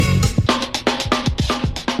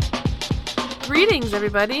Greetings,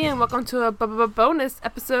 everybody, and welcome to a bonus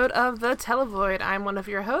episode of The Televoid. I'm one of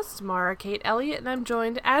your hosts, Mara Kate Elliott, and I'm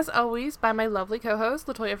joined, as always, by my lovely co-host,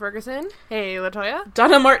 Latoya Ferguson. Hey, Latoya.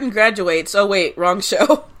 Donna Martin graduates. Oh, wait, wrong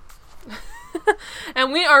show.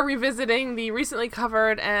 And we are revisiting the recently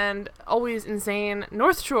covered and always insane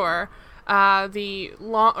North Shore, the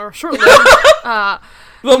long, or short-lived, the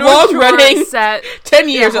long-running set. 10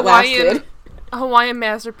 years it lasted. A Hawaiian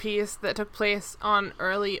masterpiece that took place on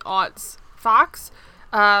early aughts Fox,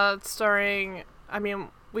 starring, I mean,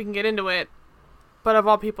 we can get into it, but of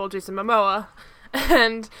all people, Jason Momoa,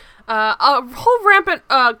 and a whole rampant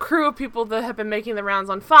crew of people that have been making the rounds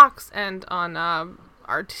on Fox and on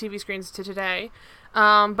our TV screens to today.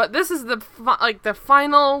 But this is the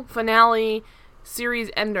final finale series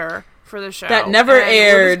ender for the show. That never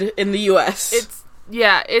aired in the U.S.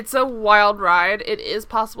 It's a wild ride. It is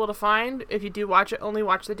possible to find. If you do watch it, only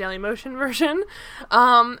watch the Daily Motion version.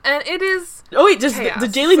 And it is Oh wait, does chaos. the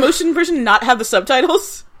Daily Motion version not have the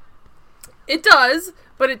subtitles? It does,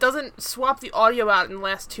 but it doesn't swap the audio out in the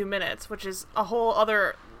last 2 minutes, which is a whole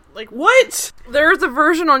other, What? There's a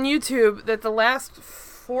version on YouTube that the last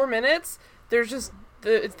 4 minutes, there's just,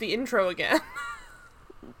 it's the intro again.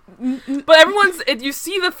 But you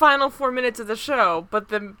see the final 4 minutes of the show, but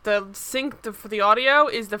the sync for the audio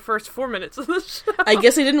is the first 4 minutes of the show. I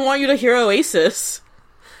guess they didn't want you to hear Oasis.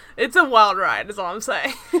 It's a wild ride, is all I'm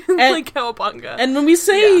saying. Like Cowabunga. And when we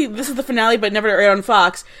say this is the finale but never aired on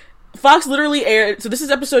Fox literally aired, so this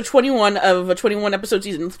is episode 21 of a 21 episode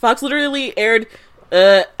season. Fox literally aired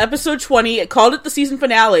episode 20, it called it the season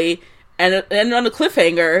finale, and it ended on a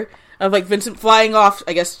cliffhanger of Vincent flying off,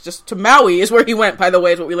 I guess, just to Maui is where he went, by the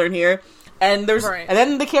way, is what we learn here. And and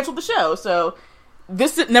then they canceled the show, so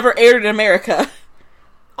this never aired in America.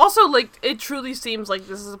 Also, it truly seems like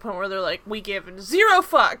this is a point where they're like, we give 0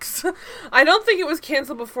 fucks. I don't think it was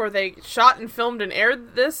canceled before they shot and filmed and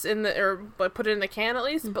aired this or put it in the can at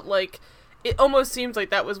least, but it almost seems like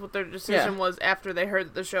that was what their decision was after they heard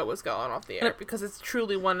that the show was going off the air, because it's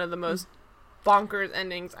truly one of the most bonkers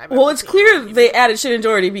endings I've ever seen. Well, it's clear they added Shannon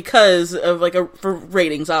Doherty because of for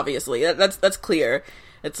ratings, obviously. That's clear.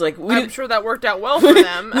 It's I'm sure that worked out well for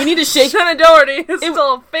them. We need to shake. Shannon Doherty is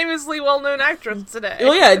still a famously well-known actress today.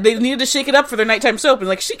 Well, yeah, they needed to shake it up for their nighttime soap,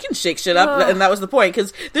 and she can shake shit up, and that was the point,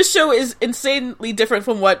 because this show is insanely different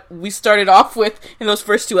from what we started off with in those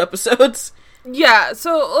first 2 episodes. Yeah,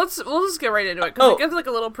 so we'll just get right into it, because it gives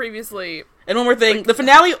a little previously. And one more thing, the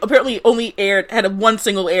finale apparently only had one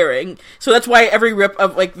single airing, so that's why every rip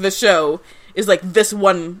of the show is this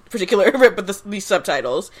one particular rip with these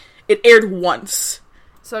subtitles. It aired once.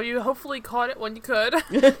 So you hopefully caught it when you could.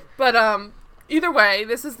 But either way,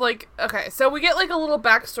 this is okay, so we get a little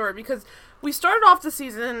backstory, because we started off the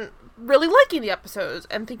season really liking the episodes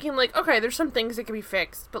and thinking okay, there's some things that can be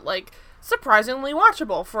fixed, but surprisingly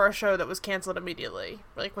watchable for a show that was canceled immediately,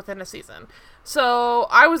 within a season. So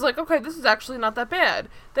I was okay, this is actually not that bad.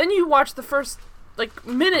 Then you watch the first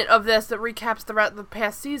minute of this that recaps the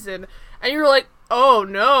past season, and you're like, oh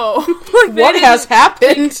no. What has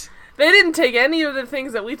happened? They didn't take any of the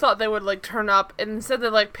things that we thought they would turn up, and instead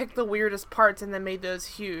they picked the weirdest parts and then made those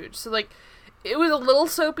huge. So it was a little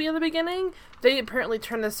soapy in the beginning. They apparently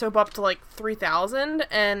turned the soap up to 3,000,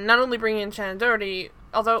 and not only bringing in Shannon Doherty,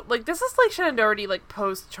 although this is Shannon Doherty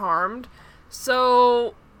post Charmed,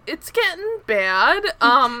 so it's getting bad.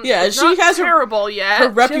 Yeah, it's she not has terrible yet. Her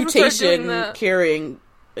reputation carrying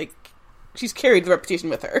she's carried the reputation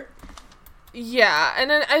with her. Yeah, and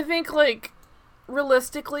then I think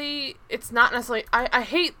realistically, it's not necessarily. I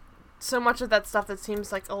hate so much of that stuff that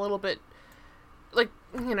seems a little bit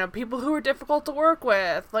people who are difficult to work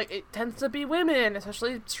with. It tends to be women,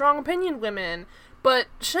 especially strong opinion women. But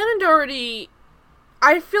Shannon Doherty,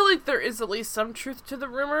 I feel there is at least some truth to the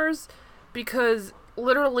rumors, because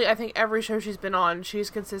literally I think every show she's been on, she's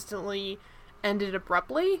consistently ended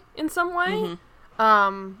abruptly in some way.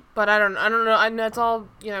 Mm-hmm. But I don't know. I know it's all,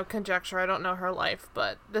 conjecture. I don't know her life,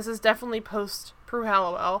 but this is definitely post Prue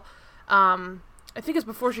Halliwell. I think it's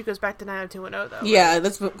before she goes back to 90210, though. Yeah, right?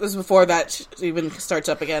 This was before that even starts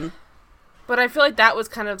up again. But I feel that was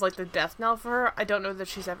kind of the death knell for her. I don't know that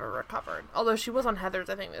she's ever recovered. Although she was on Heathers,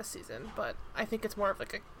 I think, this season. But I think it's more of a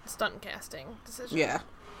stunt casting decision. Yeah.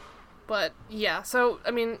 But, yeah. So,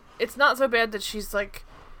 I mean, it's not so bad that she's,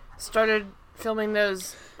 started filming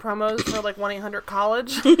those promos for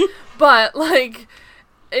 1-800-College. But,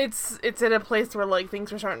 it's in a place where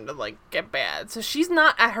things are starting to get bad. So she's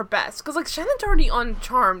not at her best, because Shannon Doherty on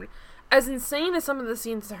Charmed, as insane as some of the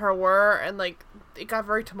scenes to her were, and it got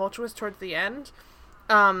very tumultuous towards the end,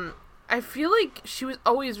 I feel she was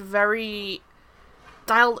always very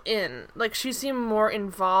dialed in. Like, she seemed more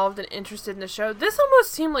involved and interested in the show. This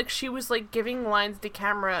almost seemed like she was, like, giving lines to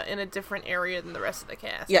camera in a different area than the rest of the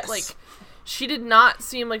cast. Yes. Like, she did not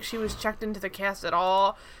seem like she was checked into the cast at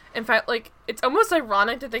all. In fact, like, it's almost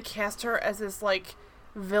ironic that they cast her as this, like,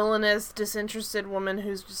 villainous, disinterested woman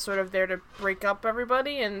who's just sort of there to break up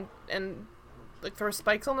everybody and like, throw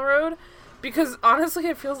spikes on the road. Because, honestly,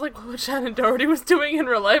 it feels like what Shannon Doherty was doing in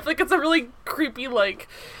real life. Like, it's a really creepy, like,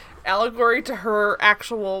 allegory to her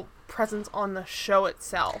actual presence on the show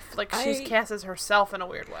itself. Like, she's cast as herself in a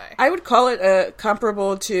weird way. I would call it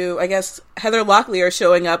comparable to, I guess, Heather Locklear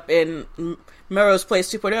showing up in Melrose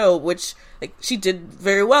Place 2.0, which, like, she did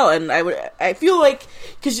very well, and I feel like,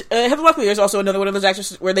 because Heather Locklear is also another one of those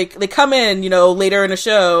actresses where they come in, you know, later in a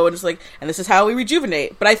show, and it's like, and this is how we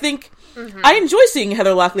rejuvenate. But I think I enjoy seeing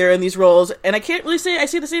Heather Locklear in these roles, and I can't really say I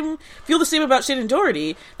feel the same about Shannon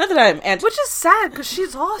Doherty. Not that I'm which is sad, because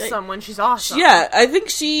she's awesome when she's awesome. Yeah, I think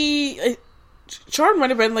Charmed might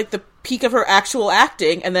have been, like, the peak of her actual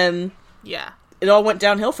acting, and then it all went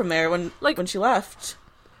downhill from there when she left.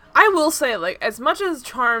 I will say, like, as much as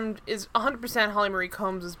Charmed is 100% Holly Marie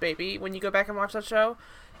Combs' baby, when you go back and watch that show,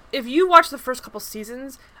 if you watch the first couple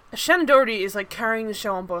seasons, Shannon Doherty is, like, carrying the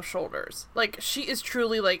show on both shoulders. Like, she is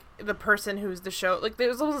truly, like, the person who's the show. Like,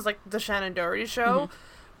 there's almost, like, the Shannon Doherty show,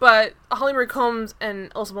 but Holly Marie Combs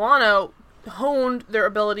and Alyssa Milano honed their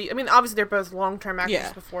ability. I mean, obviously they're both long-term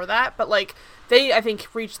actors before that, but, like, they, I think,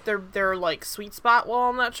 reached their like, sweet spot while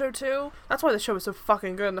on that show, too. That's why the show was so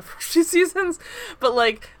fucking good in the first few seasons. But,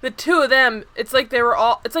 like, the two of them, it's like they were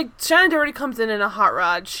all... It's like Shannon Doherty comes in a hot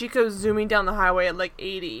rod. She goes zooming down the highway at, like,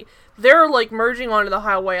 80. They're, like, merging onto the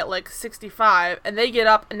highway at, like, 65, and they get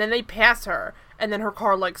up, and then they pass her, and then her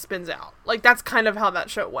car, like, spins out. Like, that's kind of how that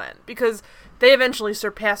show went. Because they eventually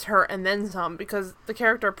surpassed her and then some, because the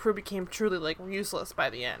character of Prue became truly, like, useless by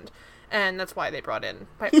the end. And that's why they brought in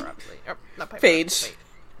Piper, obviously. Or, not Piper.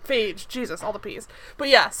 Phage. Jesus, all the P's. But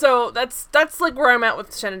yeah, so that's like where I'm at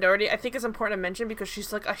with Shannon Doherty. I think it's important to mention because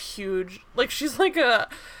she's like a huge, like, she's like a,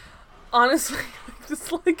 honestly, like,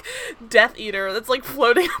 this like Death Eater that's like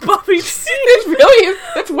floating above each scene. It really is.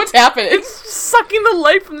 That's what's happening. It's sucking the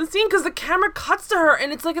life from the scene because the camera cuts to her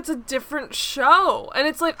and it's like it's a different show. And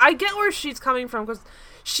it's like, I get where she's coming from because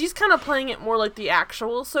she's kind of playing it more like the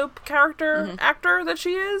actual soap character actor that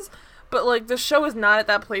she is. But, like, the show is not at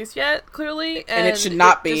that place yet, clearly. And it should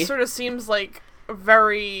not be. It just sort of seems, like,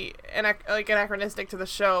 very, anachronistic to the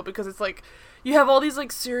show. Because it's, like, you have all these,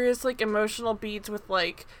 like, serious, like, emotional beats with,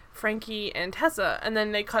 like, Frankie and Tessa. And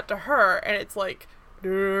then they cut to her, and it's, like,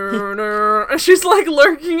 and she's, like,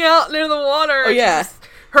 lurking out near the water. Oh, yeah.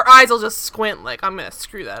 Her eyes will just squint, like, I'm gonna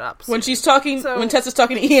screw that up soon. When she's talking, when Tessa's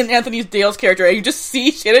talking to Ian Anthony Dale's character, and you just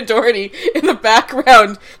see Shannon Doherty in the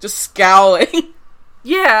background just scowling.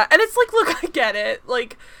 Yeah, and it's like, look, I get it.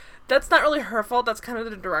 Like, that's not really her fault. That's kind of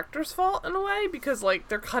the director's fault in a way because, like,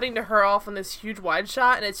 they're cutting to her off in this huge wide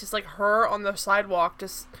shot, and it's just, like, her on the sidewalk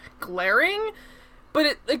just glaring.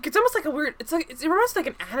 But it's almost like a weird... It reminds me like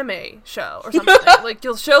an anime show or something. Like,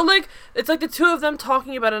 you'll show, like... It's like the two of them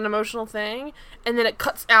talking about an emotional thing, and then it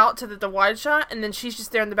cuts out to the wide shot, and then she's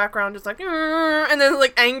just there in the background just like... And then,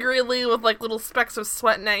 like, angrily with, like, little specks of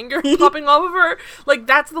sweat and anger popping off of her. Like,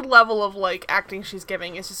 that's the level of, like, acting she's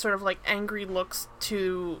giving. It's just sort of, like, angry looks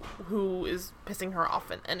to who is pissing her off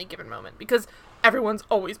at any given moment. Because everyone's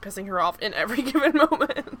always pissing her off in every given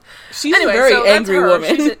moment. She's a very angry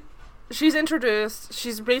woman. She's introduced.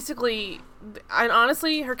 She's basically, and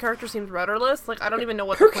honestly, her character seems rudderless. Like, I don't even know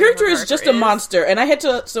what her character is. Just a monster, and I had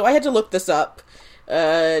to look this up,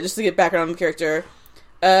 just to get background on the character.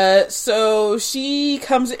 So she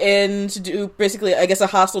comes in to do basically, I guess, a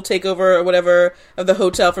hostile takeover or whatever of the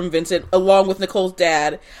hotel from Vincent, along with Nicole's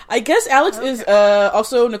dad. I guess Alex is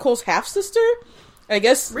also Nicole's half sister. I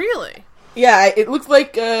guess. Really? Yeah, it looks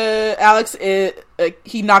like Alex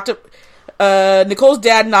he knocked up. Nicole's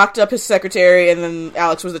dad knocked up his secretary, and then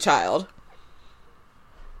Alex was the child.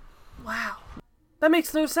 Wow. That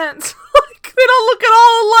makes no sense. Like, they don't look at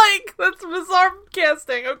all alike. That's bizarre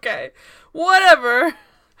casting. Okay. Whatever.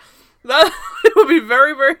 That it would be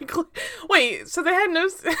very, very clear. Wait, so they had no...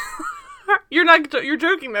 You're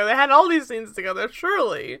joking, though. They had all these scenes together,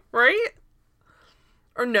 surely. Right?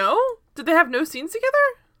 Or no? Did they have no scenes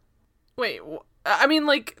together? Wait, I mean,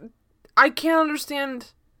 like, I can't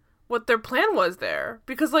understand... what their plan was there.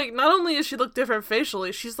 Because, like, not only does she look different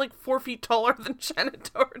facially, she's, like, 4 feet taller than Shannon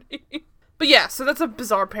Doherty. But yeah, so that's a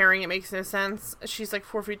bizarre pairing. It makes no sense. She's, like,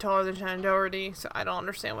 4 feet taller than Shannon Doherty, so I don't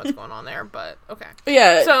understand what's going on there, but okay.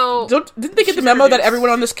 Yeah, so didn't they get the memo that everyone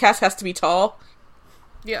on this cast has to be tall?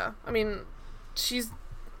 Yeah, I mean, she's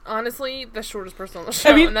honestly the shortest person on the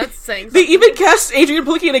show, and that's saying they something. even cast Adrienne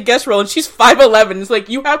Palicki in a guest role, and she's 5'11". It's like,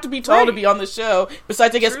 you have to be tall to be on the show.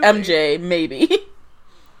 Besides, I guess, Truly. MJ, maybe.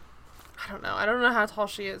 I don't know how tall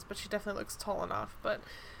she is, but she definitely looks tall enough. But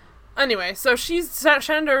anyway, so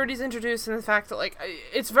Shannon Doherty's introduced in the fact that, like,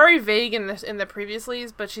 it's very vague in the previous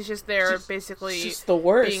leads, but she's just there basically just the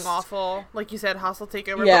worst. being awful. Like you said, hostile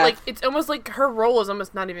takeover. Yeah. But, like, it's almost like her role is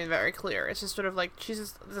almost not even very clear. It's just sort of like she's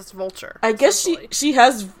just this vulture. I guess she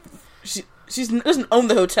doesn't own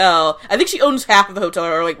the hotel. I think she owns half of the hotel,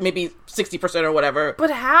 or like maybe 60% or whatever.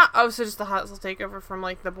 But how? Oh, so just the hostile takeover from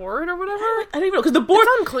like the board or whatever? I don't even know, because the board,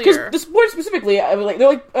 it's unclear. Because this board specifically, I mean, like, they're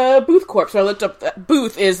like Booth Corp. So I looked up.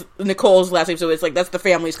 Booth is Nicole's last name, so it's like that's the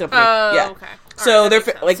family's company. Oh, yeah. Okay. So they're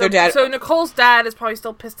like their dad. So Nicole's dad is probably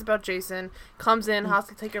still pissed about Jason. Comes in,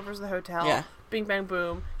 hostile takeovers the hotel. Yeah. Bing bang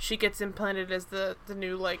boom. She gets implanted as the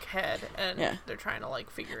new like head, and they're trying to like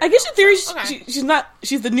figure it out. I guess in theory, okay.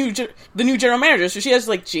 she's the new general manager, so she has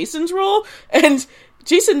like Jason's role, and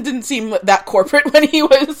Jason didn't seem that corporate when he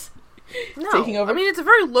was taking over. I mean, it's a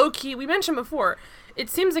very low key. We mentioned before, it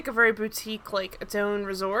seems like a very boutique, like its own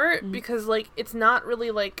resort, because like it's not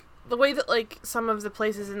really like the way that like some of the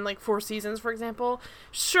places in like Four Seasons, for example.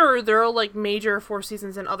 Sure, there are like major Four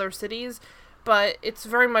Seasons in other cities, but it's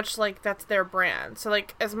very much like that's their brand. So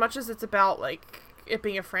like as much as it's about like it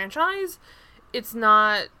being a franchise, it's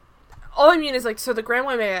not. All I mean is like, so the Grand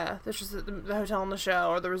Waimea, which is the hotel in the show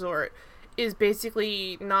or the resort, is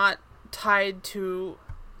basically not tied to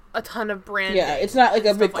a ton of branding. Yeah, it's not like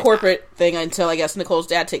a big corporate thing until I guess Nicole's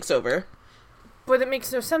dad takes over. But it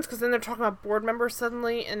makes no sense because then they're talking about board members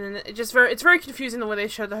suddenly, and then it's very confusing the way they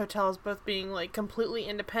show the hotels both being like completely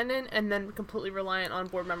independent and then completely reliant on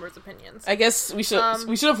board members' opinions. I guess we should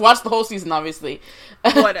have watched the whole season, obviously.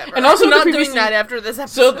 Whatever. And also I'm not doing that after this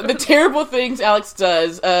episode. So the terrible things Alex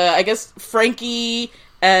does. I guess Frankie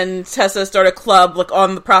and Tessa start a club like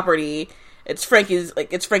on the property. It's Frankie's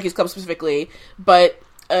club specifically, but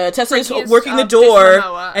Tessa is working the door,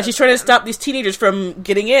 and she's trying to stop these teenagers from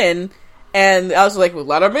getting in. And I was like, well,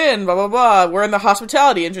 let them in, blah, blah, blah. We're in the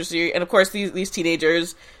hospitality industry. And, of course, these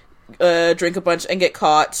teenagers drink a bunch and get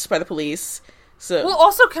caught by the police. So, well,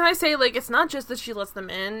 also, can I say, like, it's not just that she lets them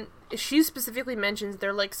in. She specifically mentions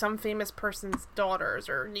they're, like, some famous person's daughters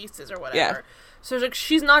or nieces or whatever. Yeah. So, like,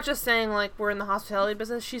 she's not just saying, like, we're in the hospitality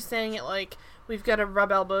business. She's saying it, like, we've got to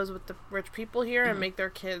rub elbows with the rich people here and make their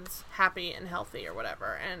kids happy and healthy or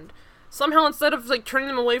whatever. And somehow, instead of, like, turning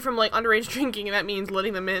them away from, like, underage drinking, that means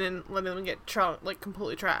letting them in and letting them get, like,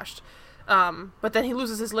 completely trashed. But then he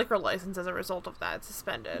loses his liquor license as a result of that. It's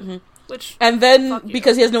suspended. Which, and then,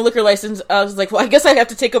 because he has no liquor license, I was like, well, I guess I have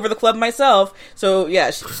to take over the club myself. So,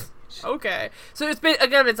 yeah. Okay. So, it's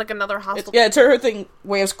like another hostile... It's her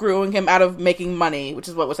way of screwing him out of making money, which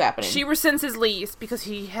is what was happening. She rescinds his lease because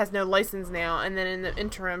he has no license now, and then in the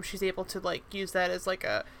interim, she's able to, like, use that as, like,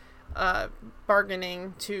 a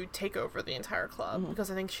bargaining to take over the entire club, because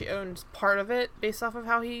I think she owns part of it based off of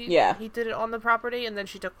how he did it on the property, and then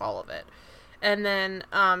she took all of it. And then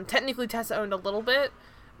technically Tessa owned a little bit,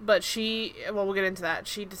 but we'll get into that.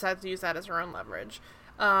 She decides to use that as her own leverage.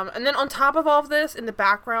 And then on top of all of this, in the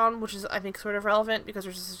background, which is, I think, sort of relevant because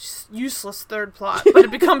there's this useless third plot, but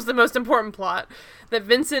it becomes the most important plot, that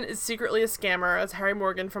Vincent is secretly a scammer, as Harry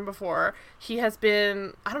Morgan from before. He has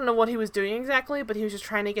been, I don't know what he was doing exactly, but he was just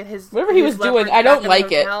trying to get whatever he was doing, I don't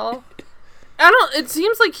like it. It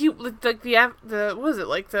seems like he, like the what was it,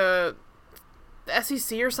 like the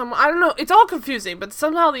SEC or something, I don't know, it's all confusing, but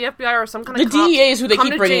somehow the FBI or some kind of the DEA is who they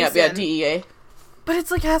keep bringing up, DEA. But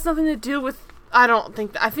it's like, it has nothing to do with, I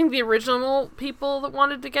think the original people that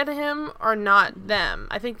wanted to get to him are not them.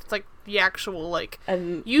 I think it's like the actual, like,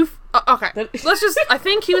 okay, I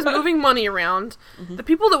think he was moving money around. The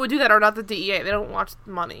people that would do that are not the DEA. They don't watch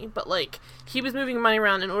money, but, like, he was moving money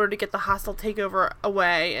around in order to get the hostile takeover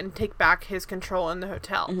away and take back his control in the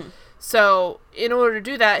hotel. So, in order to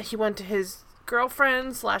do that, he went to his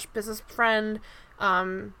girlfriend / business friend,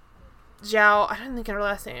 Zhao, I don't think her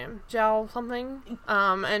last name, Zhao something,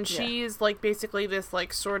 and she's, like, basically this,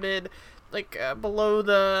 like, sorted, like, below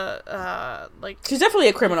the, like... She's definitely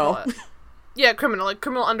a criminal. Yeah, criminal, like,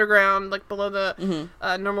 criminal underground, like, below the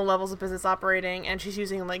normal levels of business operating, and she's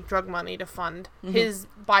using, like, drug money to fund his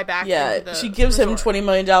buyback. Yeah, she gives him $20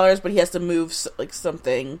 million, but he has to move, like,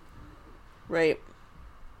 something, right?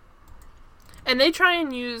 And they try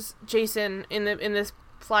and use Jason in this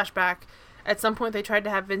flashback. At some point, they tried to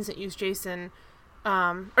have Vincent use Jason,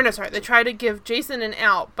 they tried to give Jason an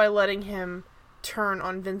out by letting him turn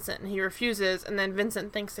on Vincent, and he refuses, and then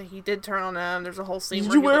Vincent thinks that he did turn on him. There's a whole scene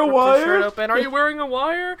where he rips his shirt open. Are you wearing a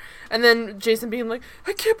wire? And then Jason being like,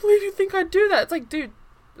 I can't believe you think I'd do that. It's like, dude,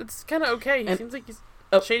 it's kind of okay. He seems like he's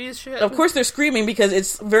shady as shit. Of course they're screaming because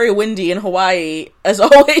it's very windy in Hawaii, as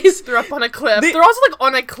always. They're up on a cliff. They're also, like,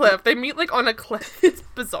 on a cliff. They meet, like, on a cliff. It's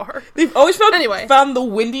bizarre. They've always found the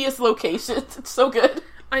windiest locations. It's so good.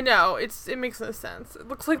 I know, it makes no sense. It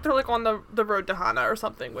looks like they're, like, on the road to Hana or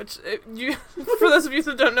something, which, for those of you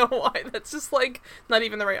who don't know Hawaii, that's just, like, not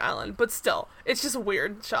even the right island. But still, it's just a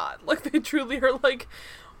weird shot. Like, they truly are, like,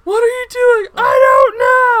 what are you doing? I don't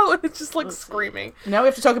know! And it's just, like, screaming. Now we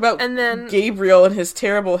have to talk about Gabriel and his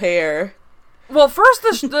terrible hair. Well, first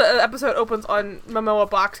the episode opens on Momoa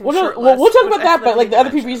boxing shirtless. We'll talk about that, but, like, the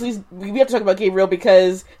other people usually... We have to talk about Gabriel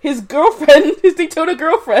because his girlfriend, his Daytona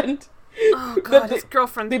girlfriend... Oh, God, his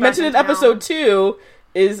girlfriend. They mentioned in episode 2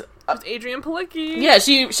 is... It's Adrian Palicki. Yeah,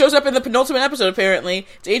 she shows up in the penultimate episode, apparently.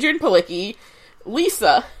 It's Adrian Palicki.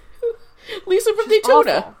 Lisa. Lisa from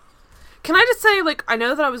Daytona. Awful. Can I just say, like, I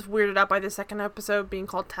know that I was weirded out by the second episode being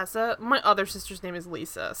called Tessa. My other sister's name is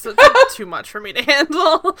Lisa, so it's like, too much for me to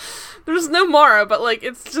handle. There's no Mara, but, like,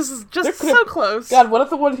 it's just so close. God, what if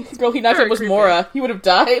the one girl he knocked up was creepy. Mora? He would have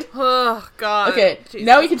died. Oh, God. Okay, Jesus.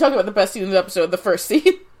 Now we can talk about the best scene in the episode, the first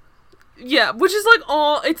scene. Yeah, which is, like,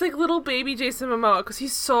 it's, like, little baby Jason Momoa, because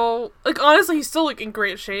he's so, like, honestly, he's still, like, in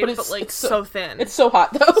great shape, but like, so thin. It's so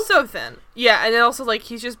hot, though. So thin. Yeah, and then also, like,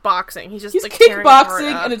 he's just boxing. He's like,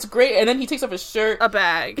 kickboxing, and it's great, and then he takes off his shirt. A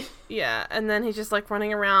bag. Yeah, and then he's just, like,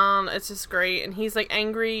 running around. It's just great, and he's, like,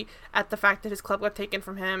 angry at the fact that his club got taken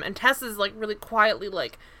from him, and Tess is, like, really quietly,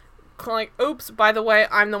 like, oops, by the way,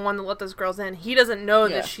 I'm the one that let those girls in. He doesn't know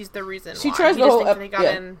that she's the reason why. Tries he the just whole thinks that he got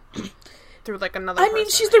in... through, like, another person,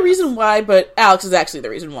 she's the reason why, but Alex is actually the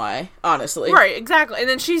reason why, honestly. Right, exactly. And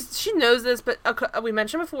then she knows this, but we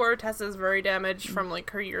mentioned before, Tessa's very damaged from, like,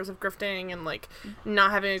 her years of grifting and, like, not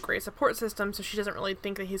having a great support system, so she doesn't really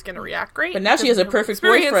think that he's going to react great. But now she has a perfect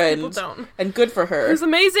boyfriend, and good for her. Who's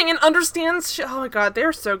amazing and understands oh my god,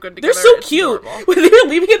 they're so good together. They're so cute. When they were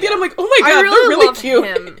leaving at the end, I'm like, oh my god, they're really cute.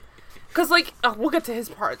 Him. Because, like, we'll get to his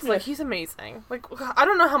parts. Like, he's amazing. Like, I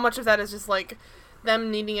don't know how much of that is just, like,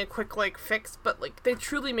 them needing a quick, like, fix, but, like, they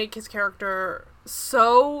truly make his character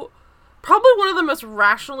so... Probably one of the most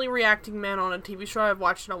rationally reacting men on a TV show I've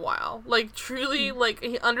watched in a while. Like, truly, like,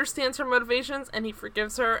 he understands her motivations, and he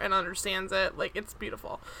forgives her and understands it. Like, it's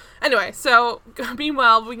beautiful. Anyway, so,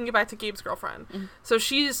 meanwhile, we can get back to Gabe's girlfriend. So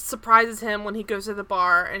she surprises him when he goes to the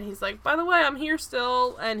bar, and he's like, by the way, I'm here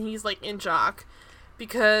still, and he's, like, in shock.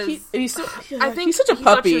 Because I think he's such a he puppy.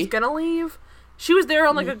 Thought she was gonna leave. She was there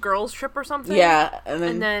on, like, a girls' trip or something. Yeah,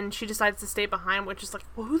 and then she decides to stay behind, which is like,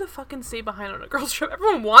 well, who the fuck can stay behind on a girls' trip?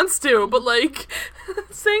 Everyone wants to, but, like,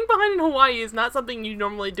 staying behind in Hawaii is not something you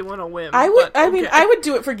normally do on a whim. I would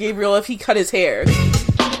do it for Gabriel if he cut his hair.